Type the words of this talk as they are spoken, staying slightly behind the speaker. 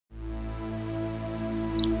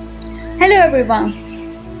Hello everyone.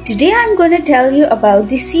 Today I'm going to tell you about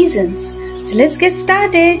the seasons. So let's get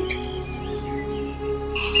started.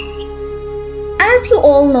 As you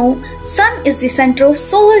all know, Sun is the center of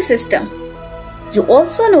solar system. You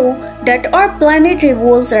also know that our planet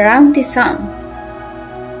revolves around the Sun.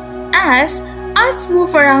 As Earth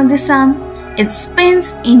moves around the Sun, it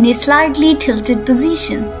spins in a slightly tilted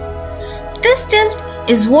position. This tilt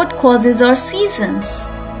is what causes our seasons.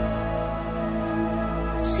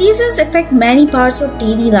 Seasons affect many parts of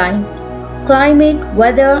daily life. Climate,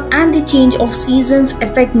 weather, and the change of seasons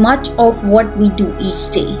affect much of what we do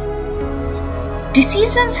each day. The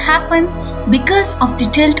seasons happen because of the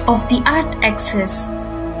tilt of the Earth axis.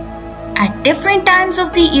 At different times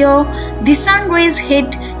of the year, the sun rays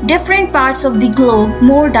hit different parts of the globe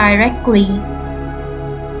more directly.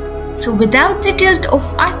 So without the tilt of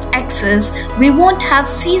Earth axis, we won't have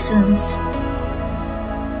seasons.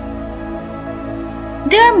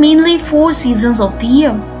 There are mainly 4 seasons of the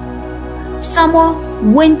year: summer,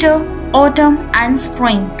 winter, autumn, and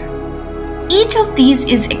spring. Each of these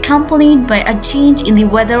is accompanied by a change in the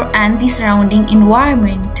weather and the surrounding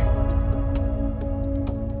environment.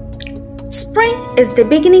 Spring is the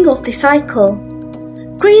beginning of the cycle.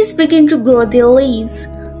 Trees begin to grow their leaves,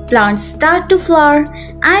 plants start to flower,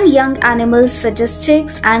 and young animals such as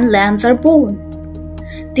chicks and lambs are born.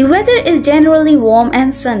 The weather is generally warm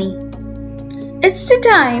and sunny. It's the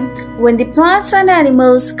time when the plants and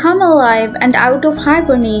animals come alive and out of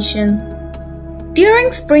hibernation.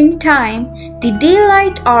 During springtime, the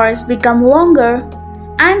daylight hours become longer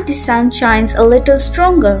and the sun shines a little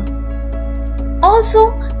stronger.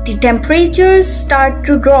 Also, the temperatures start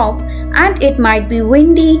to drop and it might be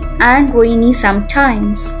windy and rainy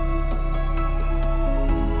sometimes.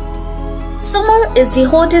 Summer is the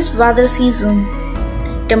hottest weather season.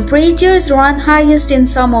 Temperatures run highest in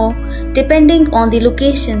summer depending on the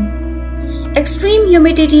location, extreme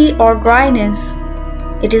humidity or dryness.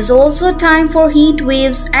 It is also time for heat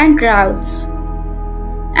waves and droughts,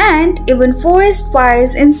 and even forest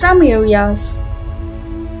fires in some areas.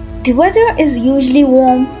 The weather is usually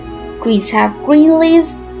warm, trees have green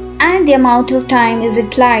leaves, and the amount of time is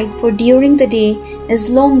at light for during the day is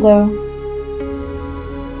longer.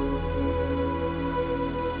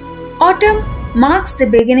 Autumn marks the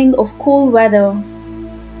beginning of cool weather,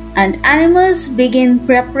 and animals begin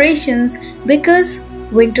preparations because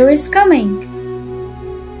winter is coming.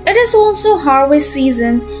 It is also harvest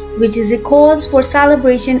season, which is a cause for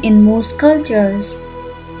celebration in most cultures.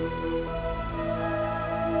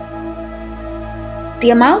 The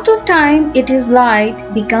amount of time it is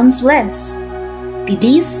light becomes less. The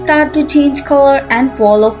leaves start to change color and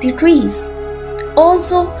fall off the trees.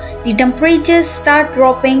 Also, the temperatures start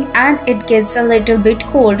dropping and it gets a little bit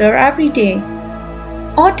colder every day.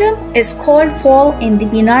 Autumn is called fall in the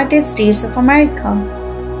United States of America.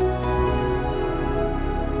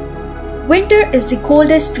 Winter is the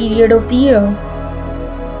coldest period of the year,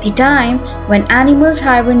 the time when animals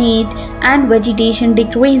hibernate and vegetation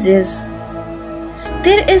decreases.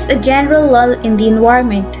 There is a general lull in the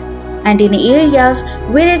environment, and in areas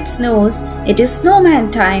where it snows, it is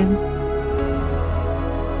snowman time.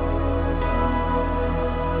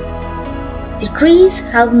 The trees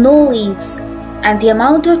have no leaves, and the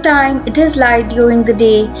amount of time it is light during the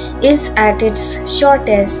day is at its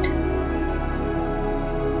shortest.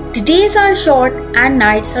 The days are short and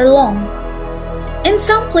nights are long. In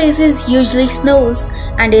some places usually snows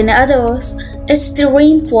and in others it's the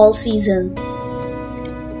rainfall season.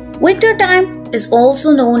 Winter time is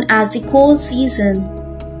also known as the cold season.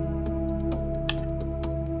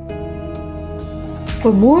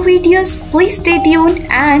 For more videos, please stay tuned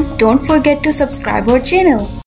and don't forget to subscribe our channel.